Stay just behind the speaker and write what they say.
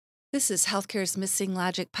This is Healthcare's Missing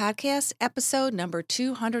Logic podcast, episode number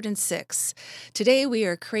 206. Today, we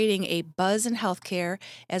are creating a buzz in healthcare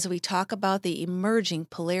as we talk about the emerging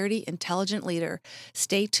Polarity intelligent leader.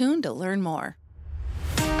 Stay tuned to learn more.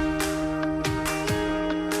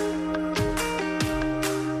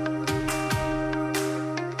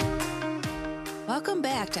 Welcome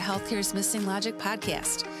back to Healthcare's Missing Logic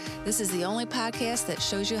podcast. This is the only podcast that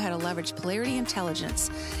shows you how to leverage Polarity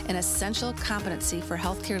intelligence, an essential competency for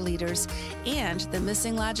healthcare leaders, and the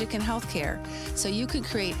missing logic in healthcare, so you can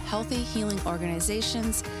create healthy, healing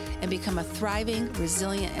organizations and become a thriving,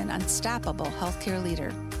 resilient, and unstoppable healthcare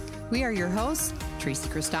leader. We are your hosts, Tracy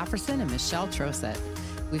Christopherson and Michelle Trosett.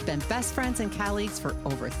 We've been best friends and colleagues for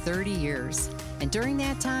over 30 years. And during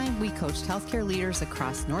that time, we coached healthcare leaders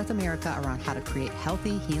across North America around how to create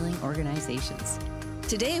healthy, healing organizations.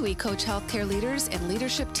 Today, we coach healthcare leaders and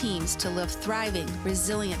leadership teams to live thriving,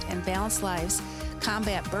 resilient, and balanced lives,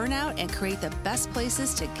 combat burnout, and create the best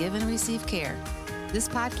places to give and receive care. This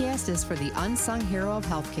podcast is for the unsung hero of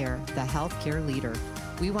healthcare, the healthcare leader.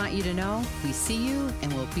 We want you to know we see you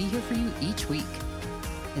and we'll be here for you each week.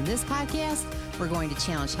 In this podcast, we're going to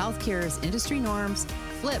challenge healthcare's industry norms,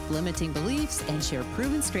 flip limiting beliefs, and share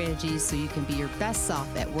proven strategies so you can be your best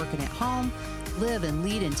self at work and at home, live and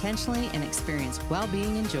lead intentionally, and experience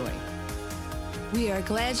well-being and joy. We are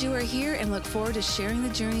glad you are here and look forward to sharing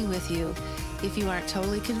the journey with you. If you aren't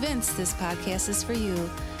totally convinced this podcast is for you,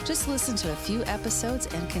 just listen to a few episodes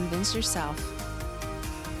and convince yourself.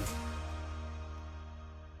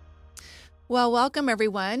 Well, welcome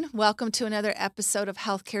everyone. Welcome to another episode of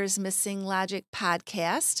Healthcare's Missing Logic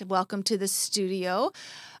podcast. Welcome to the studio.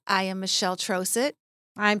 I am Michelle Trosett.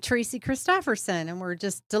 I'm Tracy Christopherson, and we're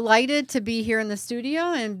just delighted to be here in the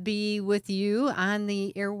studio and be with you on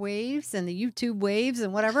the airwaves and the YouTube waves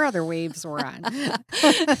and whatever other waves we're on.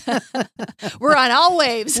 We're on all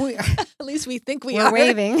waves. At least we think we're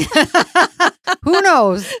waving. Who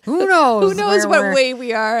knows? Who knows? Who knows what wave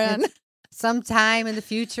we are on? Sometime in the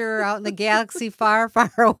future, out in the galaxy far,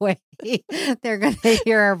 far away, they're going to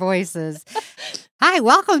hear our voices. Hi,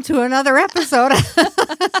 welcome to another episode.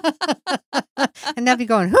 And they'll be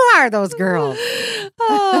going, who are those girls?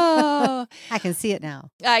 Oh, I can see it now.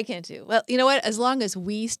 I can too. Well, you know what? As long as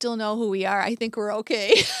we still know who we are, I think we're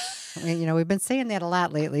okay. We've been saying that a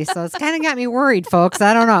lot lately, so it's kind of got me worried, folks.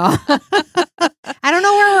 I don't know. I don't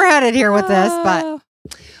know where we're headed here with this, but...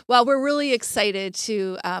 Well, we're really excited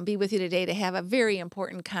to be with you today to have a very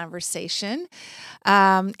important conversation.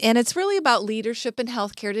 And it's really about leadership in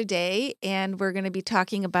healthcare today. And we're going to be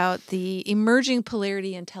talking about the emerging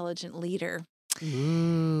Polarity intelligent leader.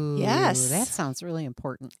 Ooh, yes. That sounds really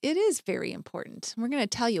important. It is very important. We're going to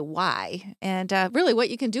tell you why and really what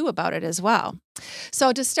you can do about it as well.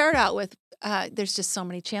 So to start out with, there's just so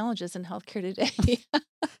many challenges in healthcare today.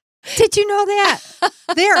 Did you know that?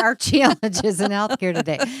 There are challenges in healthcare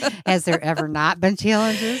today. Has there ever not been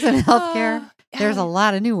challenges in healthcare? There's a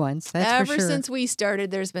lot of new ones, that's for sure. Ever since we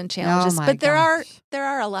started, there's been challenges. Oh, but there gosh.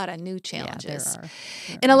 are a lot of new challenges. Yeah,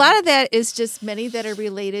 there are. And a lot of that is just many that are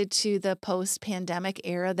related to the post-pandemic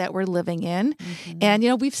era that we're living in. Mm-hmm.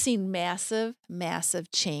 And, we've seen massive,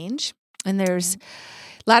 massive change. And there's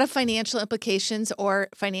a lot of financial implications or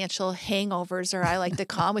financial hangovers, or I like to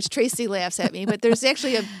call them, which Tracy laughs at me. But there's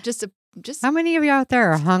actually just how many of you out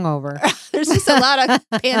there are hungover? There's just a lot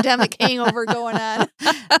of pandemic hangover going on.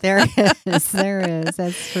 There is.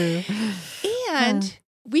 That's true. And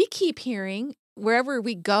we keep hearing wherever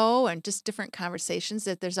we go and just different conversations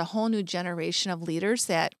that there's a whole new generation of leaders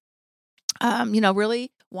that,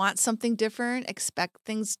 really want something different, expect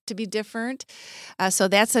things to be different. So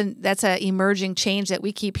that's a emerging change that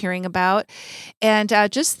we keep hearing about. And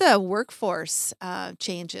just the workforce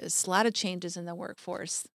changes, a lot of changes in the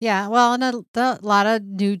workforce. Yeah, well, and a lot of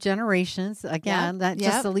new generations. Again,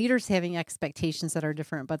 just the leaders having expectations that are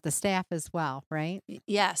different, but the staff as well, right?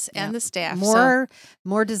 Yes, and the staff.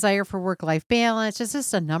 More desire for work-life balance. It's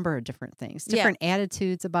just a number of different things, different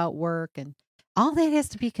attitudes about work, and all that has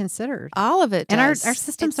to be considered. All of it does. And our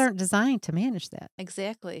systems aren't designed to manage that.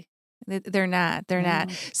 Exactly. They're not.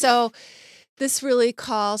 So this really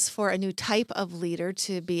calls for a new type of leader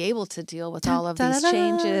to be able to deal with all of these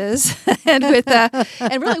changes and with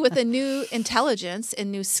a new intelligence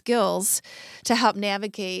and new skills to help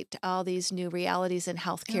navigate all these new realities in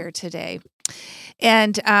healthcare today.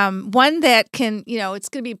 And one that can, it's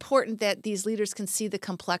going to be important that these leaders can see the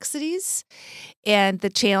complexities and the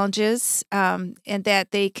challenges and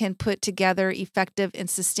that they can put together effective and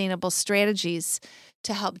sustainable strategies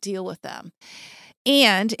to help deal with them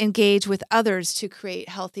and engage with others to create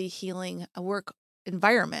healthy, healing work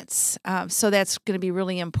environments. So that's going to be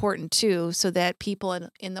really important too, so that people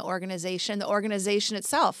in the organization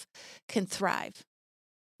itself can thrive.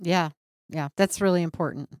 Yeah. Yeah. That's really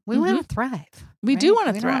important. We Mhm. want to thrive. We do want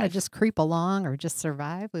to We don't want to thrive. just creep along or just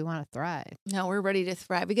survive. We want to thrive. No, we're ready to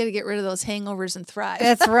thrive. We got to get rid of those hangovers and thrive.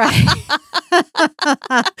 That's right.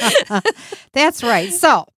 That's right.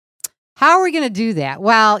 So, how are we going to do that?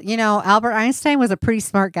 Well, Albert Einstein was a pretty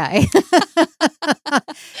smart guy.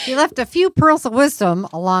 He left a few pearls of wisdom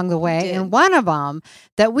along the way, and one of them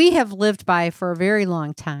that we have lived by for a very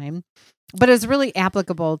long time, but is really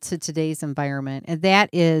applicable to today's environment, and that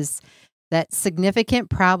is that significant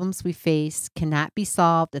problems we face cannot be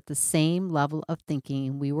solved at the same level of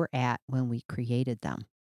thinking we were at when we created them.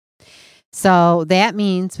 So that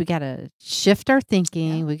means we got to shift our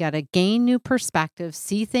thinking. Yeah. We got to gain new perspectives,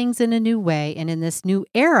 see things in a new way. And in this new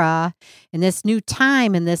era, in this new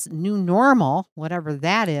time, in this new normal, whatever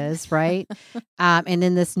that is, right? And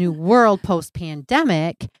in this new world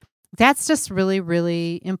post-pandemic, that's just really,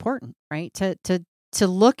 really important, right? To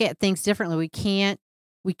look at things differently. We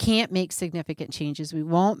can't make significant changes. We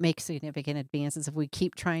won't make significant advances if we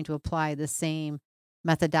keep trying to apply the same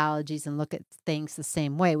methodologies and look at things the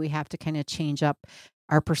same way. We have to kind of change up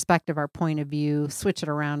our perspective, our point of view, switch it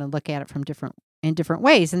around and look at it from different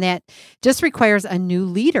ways. And that just requires a new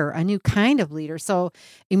leader, a new kind of leader. So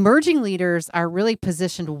emerging leaders are really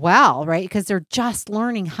positioned well, right? Because they're just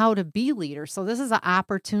learning how to be leaders. So this is an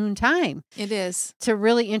opportune time. It is. To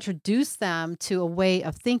really introduce them to a way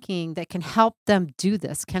of thinking that can help them do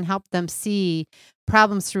this, can help them see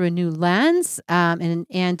problems through a new lens,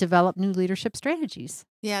 and develop new leadership strategies.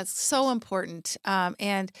 Yeah, it's so important.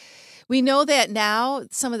 And we know that now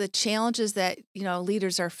some of the challenges that,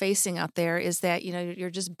 leaders are facing out there is that, you're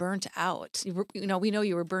just burnt out. We know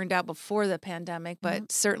you were burned out before the pandemic, but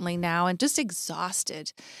certainly now, and just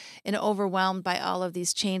exhausted and overwhelmed by all of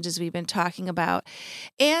these changes we've been talking about.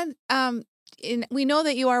 And, we know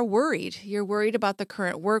that you are worried. You're worried about the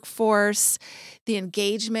current workforce, the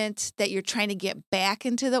engagement that you're trying to get back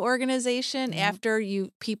into the organization after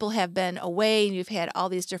people have been away and you've had all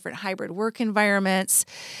these different hybrid work environments.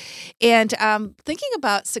 And thinking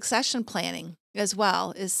about succession planning as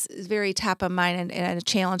well is very top of mind and a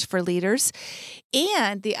challenge for leaders.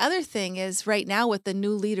 And the other thing is right now with the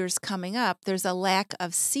new leaders coming up, there's a lack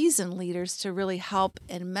of seasoned leaders to really help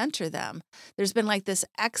and mentor them. There's been like this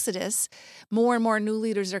exodus. More and more new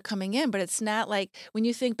leaders are coming in, but it's not like when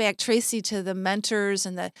you think back, Tracy, to the mentors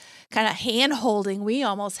and the kind of hand-holding we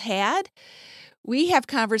almost had. We have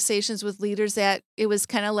conversations with leaders that it was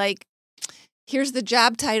kind of like, here's the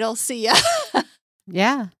job title, see ya.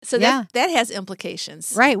 Yeah. So that has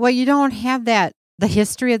implications. Right. Well, you don't have the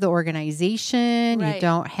history of the organization. Right. You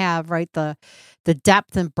don't have, the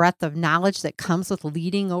depth and breadth of knowledge that comes with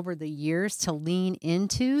leading over the years to lean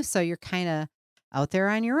into. So you're kind of out there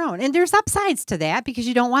on your own. And there's upsides to that because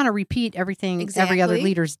you don't want to repeat everything every other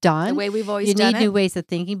leader's done. The way we've always done it. You need new ways of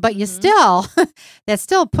thinking, but you still, that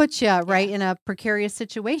still puts you in a precarious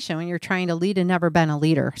situation when you're trying to lead and never been a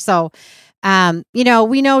leader. So, we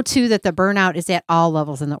know too that the burnout is at all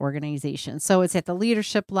levels in the organization. So it's at the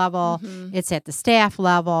leadership level, it's at the staff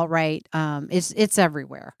level, right? It's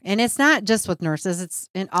everywhere. And it's not just with nurses, it's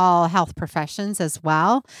in all health professions as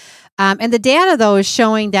well. And the data though is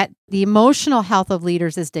showing that the emotional health of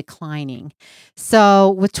leaders is declining.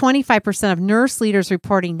 So with 25% of nurse leaders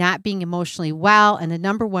reporting not being emotionally well, and the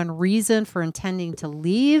number one reason for intending to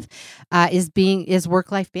leave is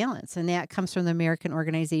work-life balance. And that comes from the American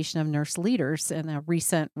Organization of Nurse Leaders in a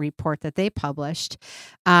recent report that they published.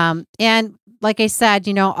 And like I said,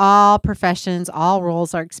 all professions, all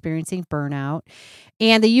roles are experiencing burnout.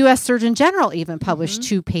 And the U.S. Surgeon General even published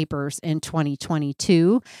 2 papers in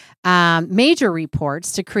 2022, major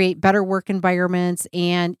reports to create better work environments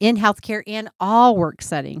and in healthcare and all work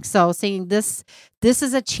settings. So saying this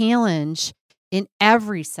is a challenge in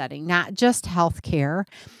every setting, not just healthcare.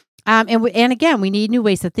 And again, we need new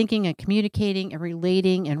ways of thinking and communicating and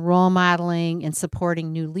relating and role modeling and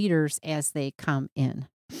supporting new leaders as they come in.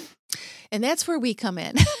 And that's where we come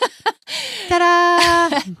in.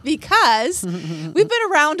 Ta-da! Because we've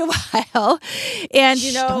been around a while. And,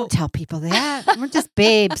 don't tell people that. We're just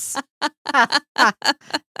babes.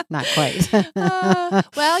 Not quite.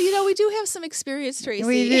 Well, we do have some experience, Tracy.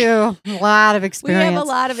 We do. A lot of experience. We have a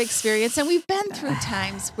lot of experience. And we've been through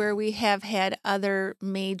times where we have had other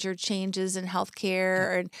major changes in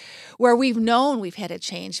healthcare and where we've known we've had a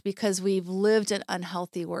change because we've lived in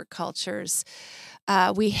unhealthy work cultures.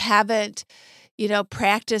 We haven't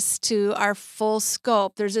practice to our full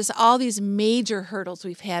scope. There's just all these major hurdles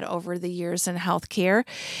we've had over the years in healthcare.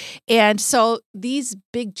 And so these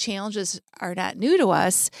big challenges are not new to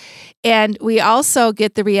us. And we also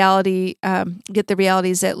get the realities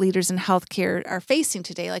that leaders in healthcare are facing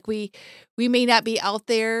today. Like we may not be out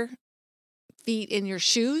there feet in your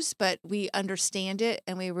shoes, but we understand it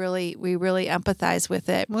and we really empathize with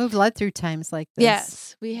it. We've led through times like this.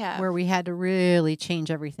 Yes, we have. Where we had to really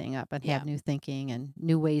change everything up and have new thinking and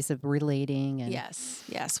new ways of relating. And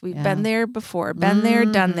yes, we've been there before, been there,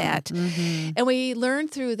 done that. Mm-hmm. And we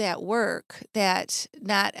learned through that work that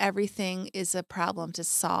not everything is a problem to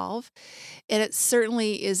solve. And it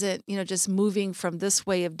certainly isn't, just moving from this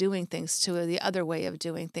way of doing things to the other way of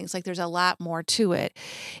doing things. Like there's a lot more to it.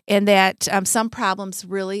 And that some problems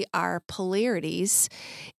really are polarities,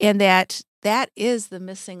 and that is the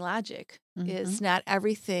missing logic. Is not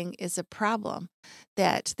everything is a problem,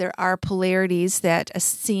 that there are polarities that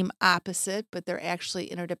seem opposite, but they're actually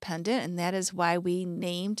interdependent, and that is why we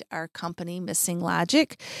named our company Missing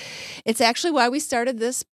Logic. It's actually why we started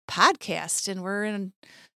this podcast, and we're in,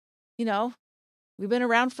 we've been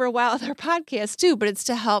around for a while with our podcast too, but it's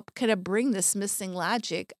to help kind of bring this missing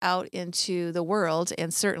logic out into the world,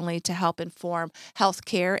 and certainly to help inform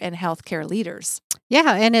healthcare and healthcare leaders.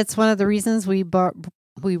 Yeah, and it's one of the reasons we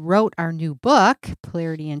wrote our new book,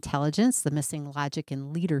 Polarity Intelligence, The Missing Logic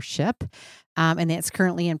in Leadership, and that's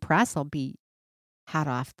currently in press. I'll be hot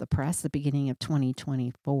off the press the beginning of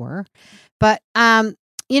 2024. But,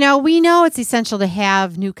 we know it's essential to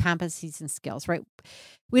have new competencies and skills, right?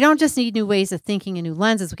 We don't just need new ways of thinking and new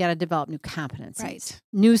lenses. We got to develop new competencies,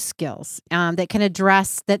 new skills that can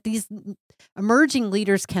address that these emerging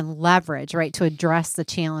leaders can leverage, right, to address the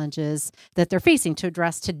challenges that they're facing, to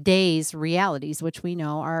address today's realities, which we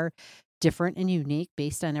know are different and unique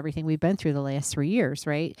based on everything we've been through the last 3 years,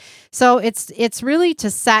 right? So it's really to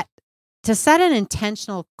set an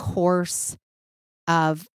intentional course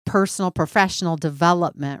of personal, professional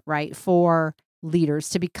development, right, for leaders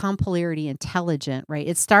to become polarity intelligent, right?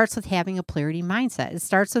 It starts with having a polarity mindset. It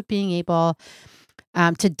starts with being able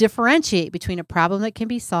to differentiate between a problem that can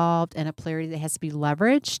be solved and a polarity that has to be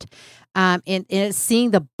leveraged. And it's seeing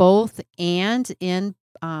the both and in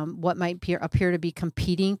what might appear to be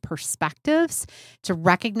competing perspectives, to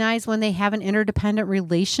recognize when they have an interdependent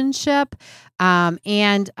relationship,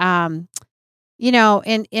 and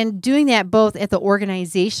doing that both at the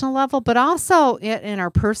organizational level, but also in our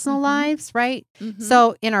personal lives, right?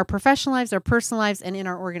 So in our professional lives, our personal lives, and in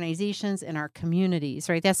our organizations, in our communities,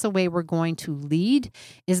 right? That's the way we're going to lead,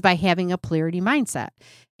 is by having a polarity mindset.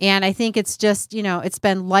 And I think it's just, it's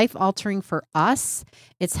been life-altering for us.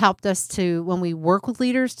 It's helped us to, when we work with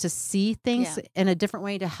leaders, to see things in a different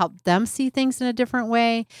way, to help them see things in a different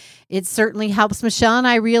way. It certainly helps Michelle and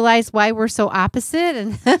I realize why we're so opposite,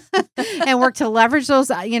 and and work to leverage those,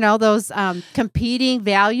 those competing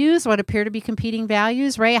values, what appear to be competing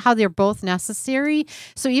values, right? How they're both necessary.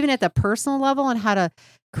 So even at the personal level, and how to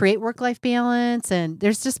create work-life balance. And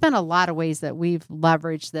there's just been a lot of ways that we've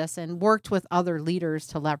leveraged this and worked with other leaders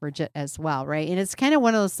to leverage it as well, right? And it's kind of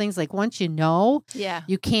one of those things, like once you know,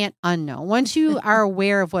 you can't unknow. Once you are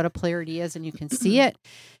aware of what a polarity is and you can see it,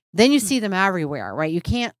 then you see them everywhere, right? You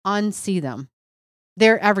can't unsee them.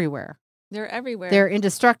 They're everywhere. They're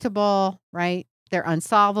indestructible, right? They're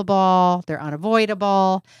unsolvable. They're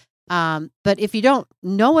unavoidable. But if you don't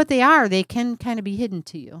know what they are, they can kind of be hidden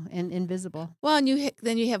to you and invisible. Well, and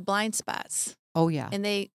then you have blind spots. Oh yeah, and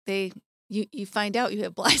you find out you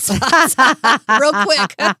have blind spots real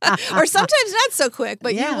quick, or sometimes not so quick,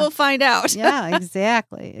 but you will find out. Yeah,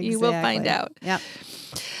 exactly. You will find out. Yeah.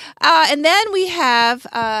 And then we have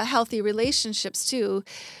healthy relationships too,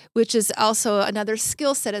 which is also another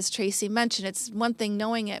skill set, as Tracy mentioned. It's one thing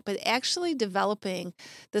knowing it, but actually developing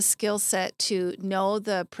the skill set to know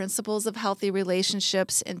the principles of healthy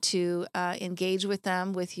relationships and to engage with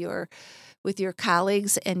them, with your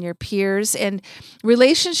colleagues and your peers, and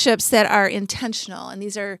relationships that are intentional. And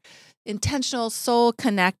these are intentional, soul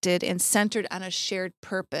connected, and centered on a shared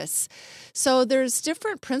purpose. So there's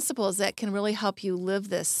different principles that can really help you live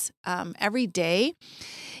this every day.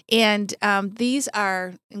 And these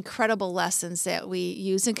are incredible lessons that we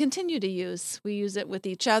use and continue to use. We use it with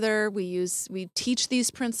each other. We teach these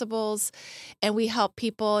principles, and we help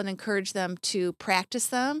people and encourage them to practice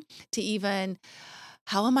them, to even,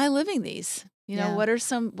 how am I living these? What are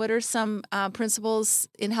some principles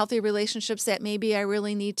in healthy relationships that maybe I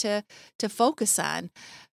really need to focus on?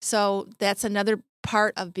 So that's another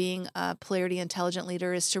part of being a polarity intelligent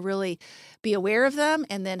leader, is to really be aware of them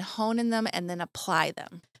and then hone in them and then apply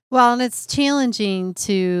them. Well, and it's challenging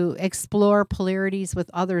to explore polarities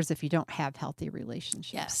with others if you don't have healthy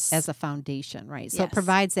relationships Yes. as a foundation, right? So it Yes.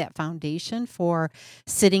 provides that foundation for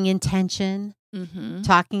sitting in tension, Mm-hmm.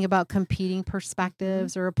 talking about competing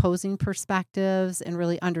perspectives or opposing perspectives, and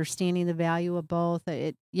really understanding the value of both.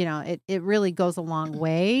 It really goes a long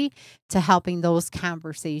way to helping those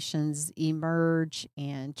conversations emerge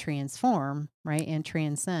and transform, right? And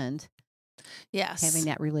transcend Yes. having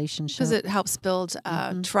that relationship. Because it helps build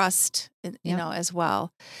trust, Yep. as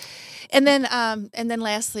well. And then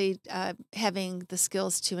lastly, having the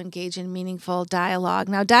skills to engage in meaningful dialogue.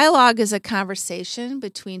 Now, dialogue is a conversation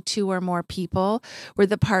between two or more people where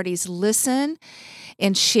the parties listen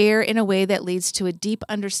and share in a way that leads to a deep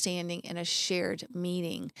understanding and a shared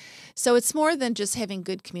meaning. So it's more than just having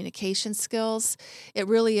good communication skills. It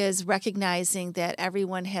really is recognizing that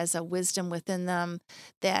everyone has a wisdom within them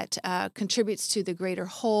that contributes to the greater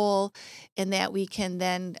whole, and that we can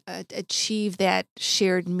then achieve that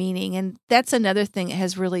shared meaning. And that's another thing that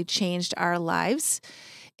has really changed our lives.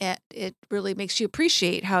 It really makes you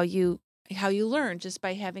appreciate how you learn just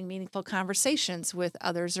by having meaningful conversations with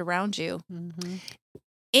others around you. Mm-hmm.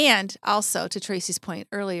 And also, to Tracy's point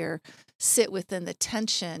earlier, sit within the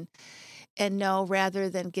tension and know, rather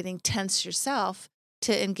than getting tense yourself,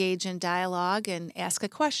 to engage in dialogue and ask a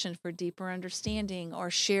question for deeper understanding, or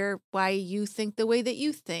share why you think the way that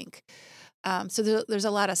you think. So there's a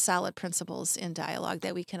lot of solid principles in dialogue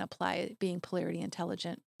that we can apply being polarity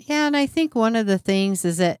intelligent. Yeah, and I think one of the things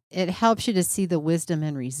is that it helps you to see the wisdom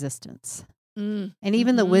in resistance. And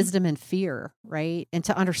even the wisdom in fear, right? And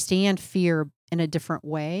to understand fear in a different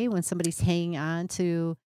way when somebody's hanging on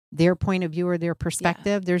to their point of view or their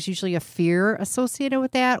perspective. There's usually a fear associated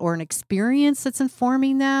with that, or an experience that's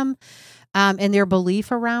informing them and their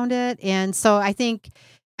belief around it. And so I think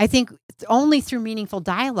only through meaningful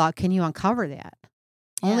dialogue can you uncover that.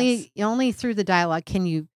 Yes. Only through the dialogue can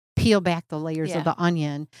you peel back the layers of the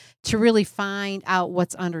onion to really find out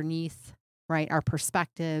what's underneath, right? Our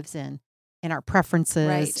perspectives and our preferences,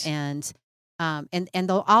 Right. and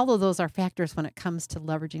all of those are factors when it comes to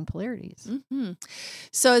leveraging polarities. Mm-hmm.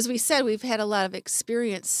 So as we said, we've had a lot of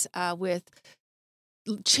experience with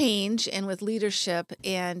change and with leadership,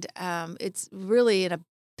 and it's really an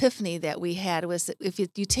epiphany that we had was that if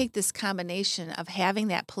you take this combination of having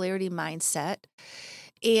that polarity mindset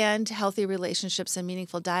and healthy relationships and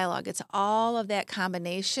meaningful dialogue, it's all of that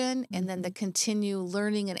combination, and then the continued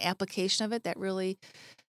learning and application of it that really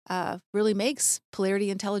makes polarity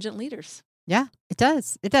intelligent leaders. Yeah, it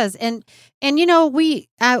does. It does. And we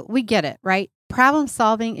get it, right? Problem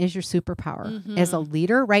solving is your superpower as a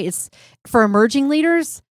leader, right? It's for emerging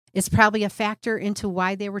leaders. It's probably a factor into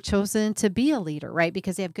why they were chosen to be a leader, right?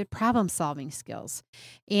 Because they have good problem solving skills.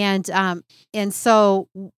 And so,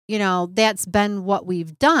 that's been what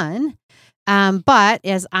we've done. But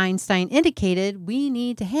as Einstein indicated, we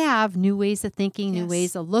need to have new ways of thinking, new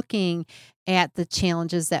ways of looking at the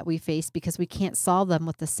challenges that we face, because we can't solve them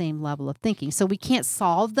with the same level of thinking. So we can't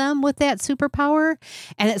solve them with that superpower.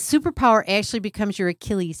 And that superpower actually becomes your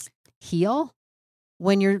Achilles heel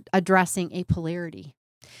when you're addressing a polarity.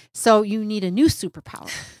 So you need a new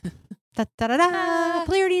superpower.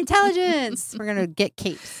 Polarity intelligence. We're going to get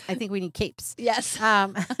capes. I think we need capes. Yes.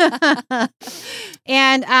 And,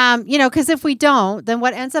 because if we don't, then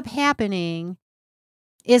what ends up happening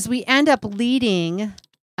is we end up leading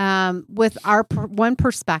with our one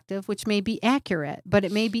perspective, which may be accurate, but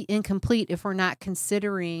it may be incomplete if we're not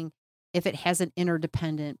considering if it has an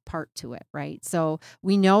interdependent part to it, right? So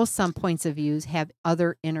we know some points of views have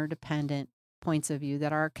other interdependent points of view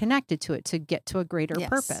that are connected to it to get to a greater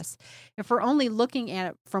purpose. If we're only looking at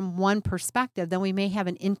it from one perspective, then we may have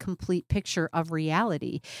an incomplete picture of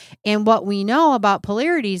reality. And what we know about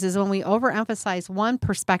polarities is when we overemphasize one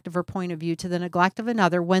perspective or point of view to the neglect of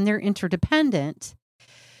another, when they're interdependent,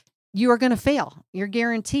 you are going to fail. You're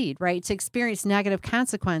guaranteed, right, to experience negative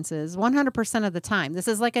consequences 100% of the time. This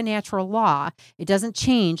is like a natural law. It doesn't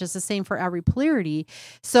change. It's the same for every polarity.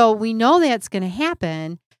 So we know that's going to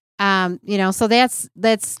happen. So that's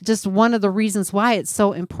just one of the reasons why it's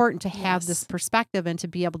so important to have this perspective and to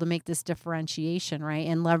be able to make this differentiation, right,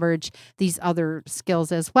 and leverage these other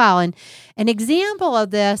skills as well. And an example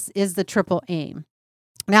of this is the triple aim.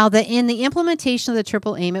 Now, in the implementation of the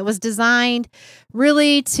triple aim, it was designed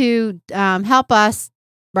really to help us,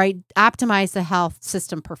 right, optimize the health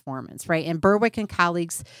system performance, right? And Berwick and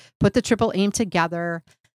colleagues put the triple aim together.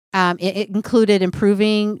 It included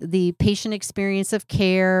improving the patient experience of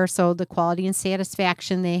care, so the quality and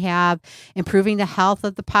satisfaction they have, improving the health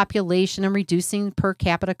of the population, and reducing per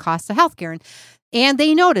capita costs of healthcare. And And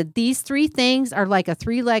they noted these three things are like a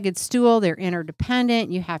three-legged stool. They're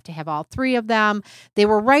interdependent. You have to have all three of them. They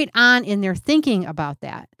were right on in their thinking about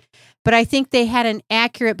that. But I think they had an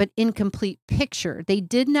accurate but incomplete picture. They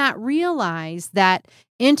did not realize that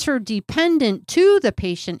interdependent to the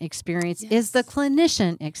patient experience is the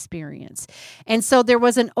clinician experience. And so there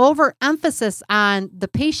was an overemphasis on the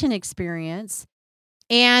patient experience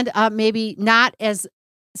and maybe not as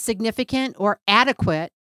significant or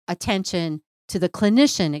adequate attention to the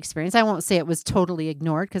clinician experience. I won't say it was totally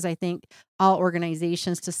ignored because I think all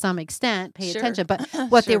organizations to some extent pay attention, but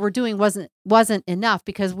what they were doing wasn't enough,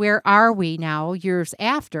 because where are we now years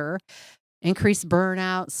after? Increased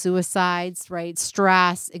burnout, suicides, right?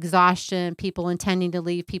 Stress, exhaustion, people intending to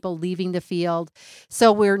leave, people leaving the field.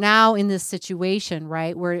 So we're now in this situation,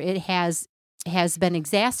 right, where it has been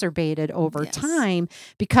exacerbated over time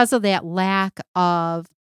because of that lack of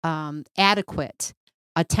adequate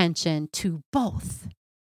attention to both,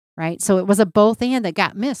 right? So it was a both and that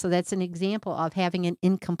got missed. So that's an example of having an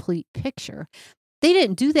incomplete picture. They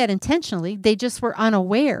didn't do that intentionally. They just were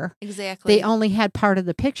unaware. Exactly. They only had part of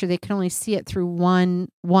the picture. They could only see it through one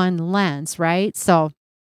lens, right? So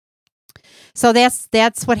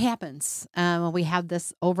that's what happens when we have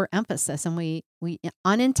this overemphasis, and we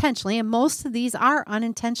unintentionally, and most of these are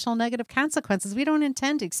unintentional negative consequences. We don't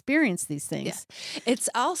intend to experience these things. Yeah. It's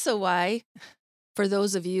also why, for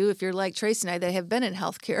those of you, if you're like Tracy and I, that have been in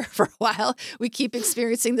healthcare for a while, we keep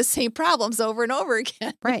experiencing the same problems over and over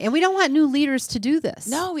again. Right. And we don't want new leaders to do this.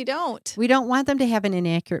 No, we don't. We don't want them to have an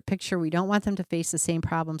inaccurate picture. We don't want them to face the same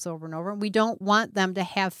problems over and over. And we don't want them to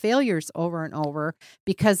have failures over and over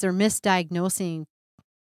because they're misdiagnosing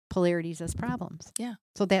polarities as problems. Yeah.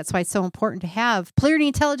 So that's why it's so important to have polarity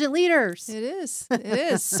intelligent leaders. It is. It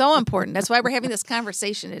is so important. That's why we're having this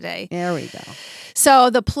conversation today. There we go. So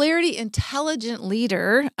the polarity intelligent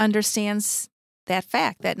leader understands that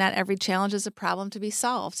fact that not every challenge is a problem to be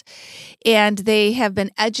solved. And they have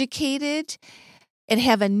been educated and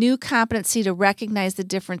have a new competency to recognize the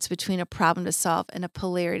difference between a problem to solve and a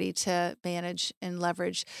polarity to manage and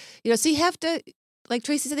leverage. So you have to, like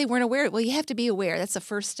Tracy said, they weren't aware. Well, you have to be aware. That's the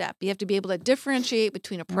first step. You have to be able to differentiate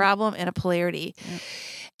between a problem and a polarity. Yep.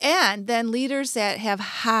 And then leaders that have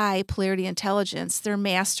high polarity intelligence, they're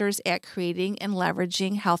masters at creating and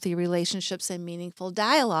leveraging healthy relationships and meaningful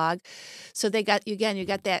dialogue. So you got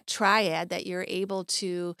that triad that you're able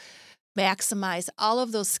to maximize all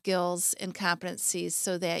of those skills and competencies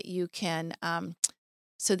so that you can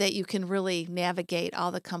really navigate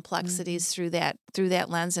all the complexities through that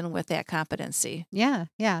lens and with that competency. Yeah,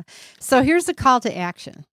 yeah. So here's the call to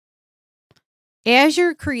action. As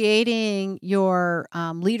you're creating your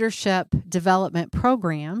leadership development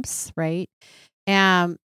programs, right,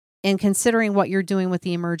 and considering what you're doing with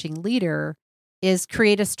the emerging leader, is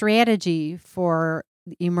create a strategy for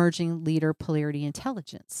emerging leader polarity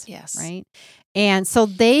intelligence. Yes. Right. And so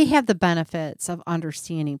they have the benefits of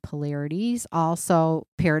understanding polarities, also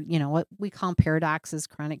what we call them paradoxes,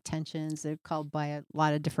 chronic tensions. They're called by a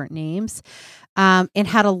lot of different names, and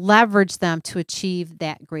how to leverage them to achieve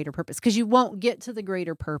that greater purpose. Because you won't get to the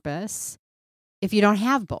greater purpose if you don't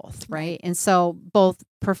have both, right? And so both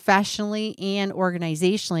professionally and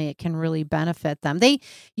organizationally, it can really benefit them.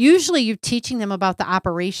 You're teaching them about the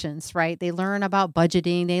operations, right? They learn about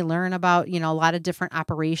budgeting. They learn about, a lot of different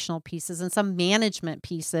operational pieces and some management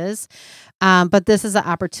pieces. But this is an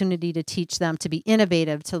opportunity to teach them to be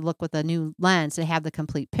innovative, to look with a new lens, to have the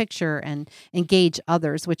complete picture and engage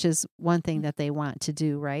others, which is one thing that they want to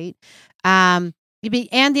do, right?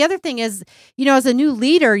 And the other thing is, as a new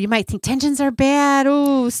leader, you might think tensions are bad.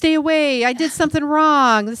 Oh, stay away. I did something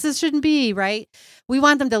wrong. This shouldn't be, right? We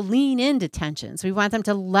want them to lean into tensions. We want them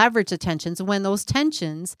to leverage the tensions when those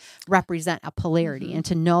tensions represent a polarity, and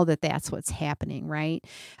to know that that's what's happening, right?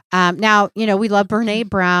 Now, we love Brene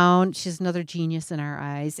Brown. She's another genius in our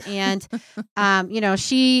eyes. And,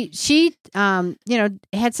 she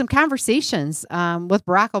had some conversations with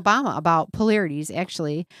Barack Obama about polarities,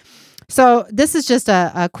 actually. So this is just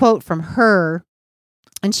a quote from her.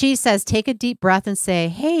 And she says, take a deep breath and say,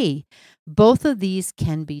 hey, both of these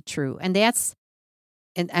can be true. And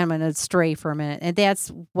I'm going to stray for a minute. And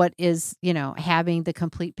that's what is, having the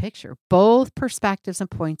complete picture. Both perspectives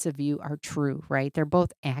and points of view are true, right? They're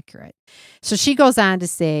both accurate. So she goes on to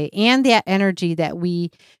say, and that energy that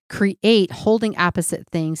we create holding opposite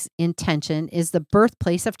things in tension is the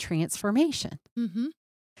birthplace of transformation. Mm-hmm.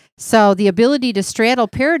 So the ability to straddle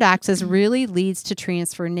paradoxes really leads to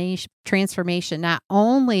transformation. Not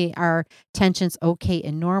only are tensions okay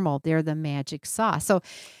and normal, they're the magic sauce. So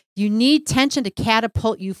You need tension to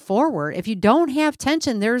catapult you forward. If you don't have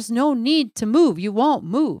tension, there's no need to move. You won't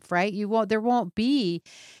move, right? There won't be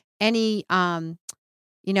any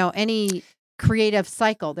any creative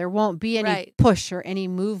cycle. There won't be any Right. push or any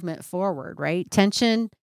movement forward, right?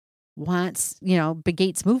 Tension wants,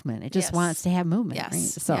 begates movement. It just wants to have movement, right?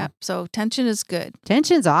 Yes. So So tension is good.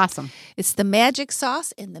 tension's awesome. It's the magic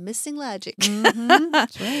sauce and the missing logic.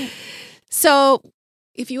 That's right. So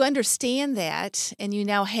if you understand that and you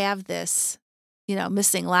now have this,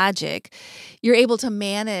 missing logic, you're able to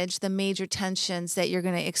manage the major tensions that you're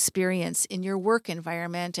going to experience in your work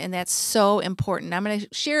environment. And that's so important. I'm going to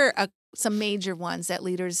share some major ones that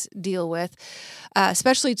leaders deal with,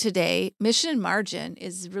 especially today. Mission and margin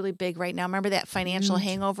is really big right now. Remember that financial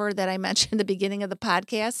hangover that I mentioned at the beginning of the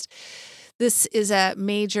podcast? This is a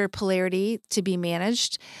major polarity to be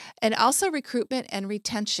managed. And also recruitment and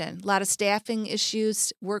retention. A lot of staffing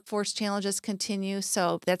issues, workforce challenges continue.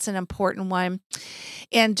 So that's an important one.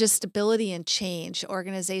 And just stability and change.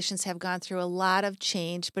 Organizations have gone through a lot of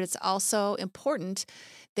change, but it's also important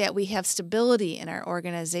that we have stability in our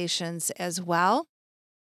organizations as well.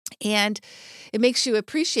 And it makes you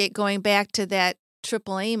appreciate, going back to that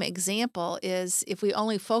triple aim example, is if we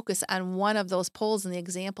only focus on one of those poles in the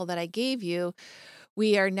example that I gave you,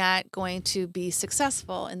 we are not going to be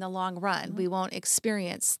successful in the long run. We won't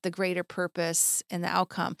experience the greater purpose and the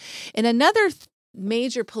outcome. And another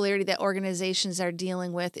major polarity that organizations are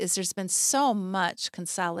dealing with is there's been so much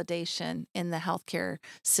consolidation in the healthcare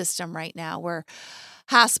system right now, where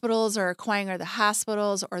hospitals are acquiring other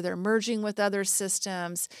hospitals or they're merging with other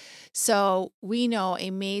systems. So we know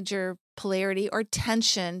a major polarity or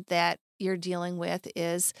tension that you're dealing with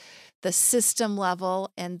is the system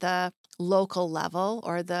level and the local level,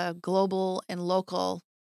 or the global and local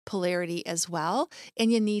polarity as well.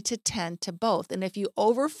 And you need to tend to both. And if you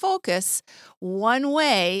overfocus one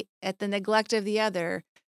way at the neglect of the other,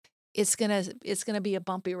 it's gonna be a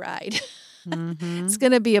bumpy ride. It's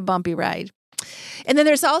gonna be a bumpy ride. And then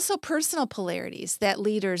there's also personal polarities that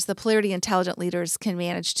leaders, the polarity intelligent leaders, can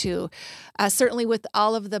manage too. Certainly with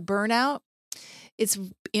all of the burnout, it's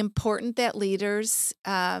important that leaders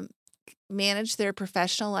manage their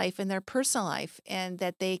professional life and their personal life, and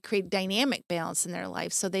that they create dynamic balance in their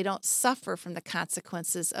life so they don't suffer from the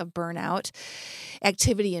consequences of burnout.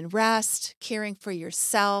 Activity and rest, caring for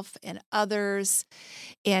yourself and others,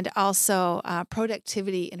 and also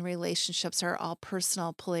productivity and relationships are all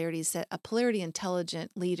personal polarities that a polarity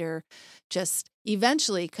intelligent leader just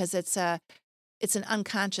eventually, because it's an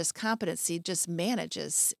unconscious competency, just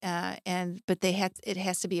manages. But it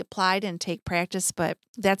has to be applied and take practice, but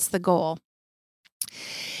that's the goal.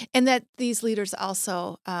 And that these leaders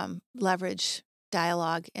also leverage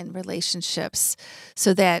dialogue and relationships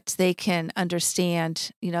so that they can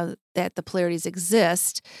understand, that the polarities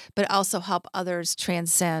exist, but also help others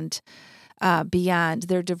transcend beyond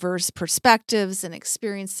their diverse perspectives and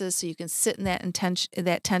experiences, so you can sit in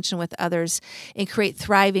that tension with others and create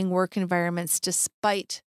thriving work environments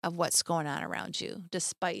despite of what's going on around you,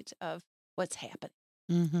 despite of what's happening.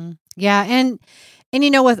 Mm-hmm. Yeah, and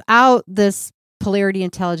without this polarity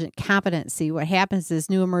intelligent competency, what happens is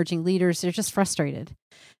new emerging leaders, they're just frustrated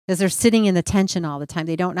because they're sitting in the tension all the time.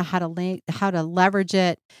 They don't know how to leverage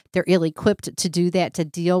it. They're ill-equipped to do that, to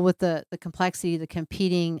deal with the complexity, the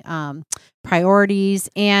competing priorities,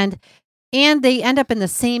 and they end up in the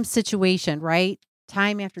same situation, right?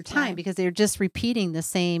 Time after time, because they're just repeating the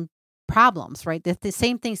same problems, right? The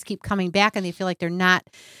same things keep coming back, and they feel like they're not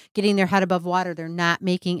getting their head above water. They're not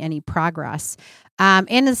making any progress.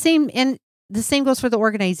 And the same goes for the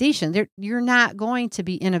organization. You're not going to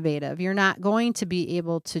be innovative. You're not going to be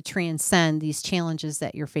able to transcend these challenges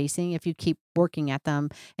that you're facing if you keep working at them,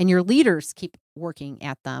 and your leaders keep working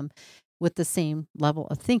at them with the same level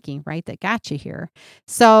of thinking, right, that got you here.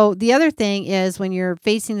 So the other thing is, when you're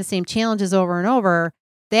facing the same challenges over and over,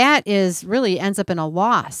 that is really ends up in a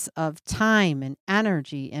loss of time and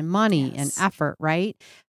energy and money and effort, right?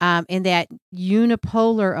 And that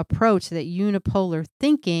unipolar approach, that unipolar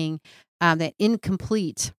thinking, that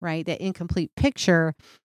incomplete picture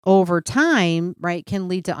over time, right, can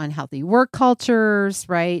lead to unhealthy work cultures,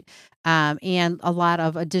 right, and a lot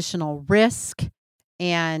of additional risk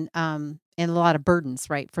and a lot of burdens,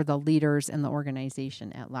 right, for the leaders and the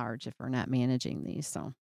organization at large if we're not managing these.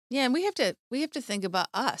 So. Yeah, and we have to think about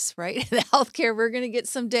us, right? The healthcare we're going to get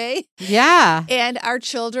someday. Yeah. And our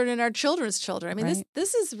children and our children's children. I mean, right.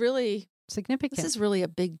 this is really significant. This is really a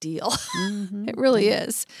big deal. Mm-hmm. It really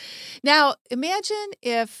is. Now, imagine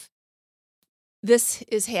if this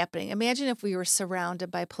is happening. Imagine if we were surrounded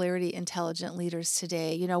by polarity intelligent leaders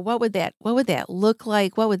today. What would that look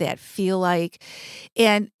like? What would that feel like?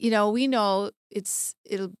 And we know it's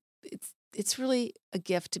really a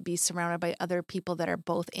gift to be surrounded by other people that are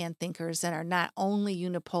both and thinkers and are not only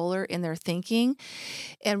unipolar in their thinking,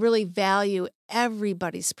 and really value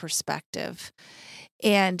everybody's perspective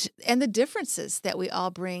and the differences that we all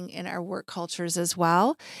bring in our work cultures as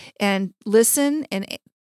well, and listen and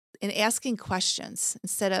asking questions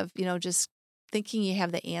instead of just thinking you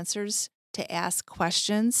have the answers, to ask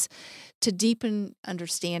questions to deepen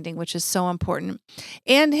understanding, which is so important,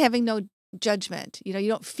 and having no judgment. You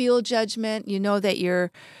don't feel judgment. You know that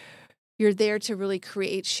you're there to really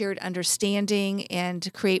create shared understanding and to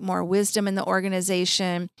create more wisdom in the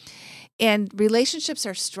organization. And relationships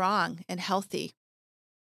are strong and healthy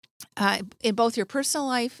in both your personal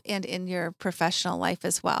life and in your professional life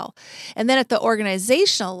as well. And then at the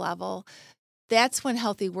organizational level, that's when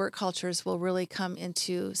healthy work cultures will really come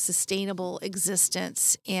into sustainable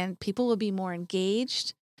existence, and people will be more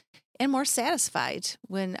engaged and more satisfied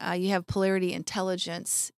when you have polarity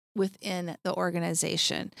intelligence within the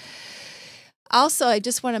organization. Also, I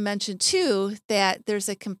just want to mention, too, that there's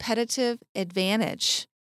a competitive advantage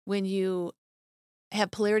when you have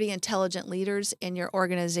polarity intelligent leaders and your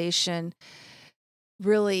organization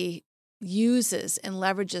really uses and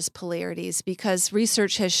leverages polarities, because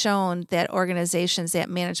research has shown that organizations that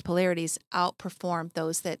manage polarities outperform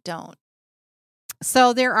those that don't.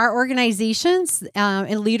 So there are organizations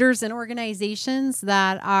and leaders in organizations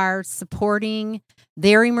that are supporting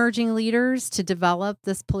their emerging leaders to develop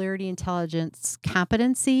this polarity intelligence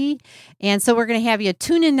competency. And so we're going to have you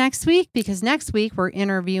tune in next week, because next week we're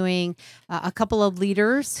interviewing a couple of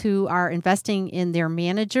leaders who are investing in their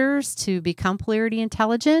managers to become polarity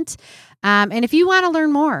intelligent. And if you want to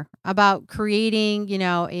learn more about creating,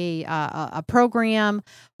 a program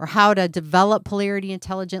or how to develop polarity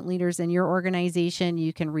intelligent leaders in your organization,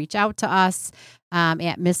 you can reach out to us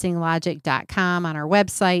at missinglogic.com on our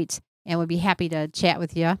website, and we'd be happy to chat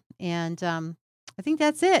with you. And I think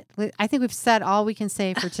that's it. I think we've said all we can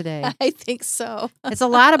say for today. I think so. It's a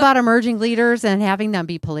lot about emerging leaders and having them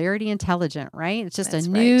be polarity intelligent, right? It's just a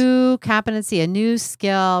new competency, a new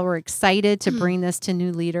skill. We're excited to bring this to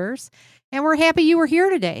new leaders, and we're happy you were here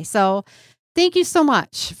today. So thank you so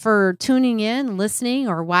much for tuning in, listening,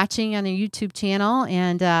 or watching on the YouTube channel.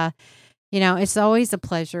 And, it's always a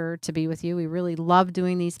pleasure to be with you. We really love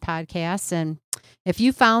doing these podcasts. And if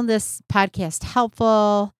you found this podcast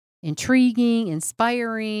helpful, intriguing,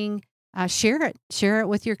 inspiring, share it. Share it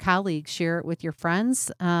with your colleagues. Share it with your friends.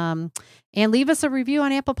 And leave us a review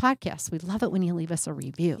on Apple Podcasts. We love it when you leave us a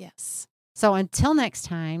review. Yes. So until next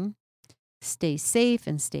time, stay safe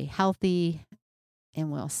and stay healthy,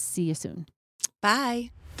 and we'll see you soon.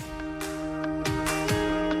 Bye.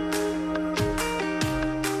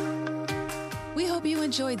 We hope you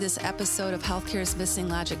enjoyed this episode of Healthcare's Missing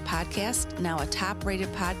Logic podcast, now a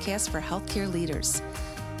top-rated podcast for healthcare leaders.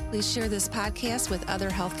 Please share this podcast with other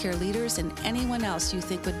healthcare leaders and anyone else you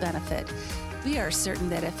think would benefit. We are certain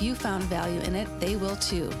that if you found value in it, they will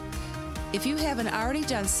too. If you haven't already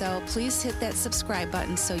done so, please hit that subscribe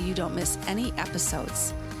button so you don't miss any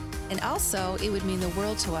episodes. And also, it would mean the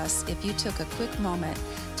world to us if you took a quick moment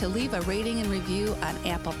to leave a rating and review on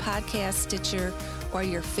Apple Podcasts, Stitcher, or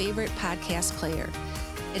your favorite podcast player.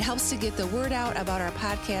 It helps to get the word out about our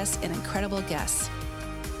podcast and incredible guests.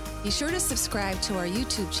 Be sure to subscribe to our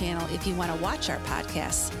YouTube channel if you want to watch our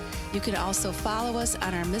podcasts. You can also follow us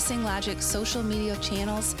on our Missing Logic social media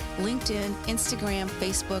channels, LinkedIn, Instagram,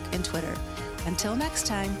 Facebook, and Twitter. Until next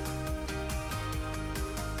time.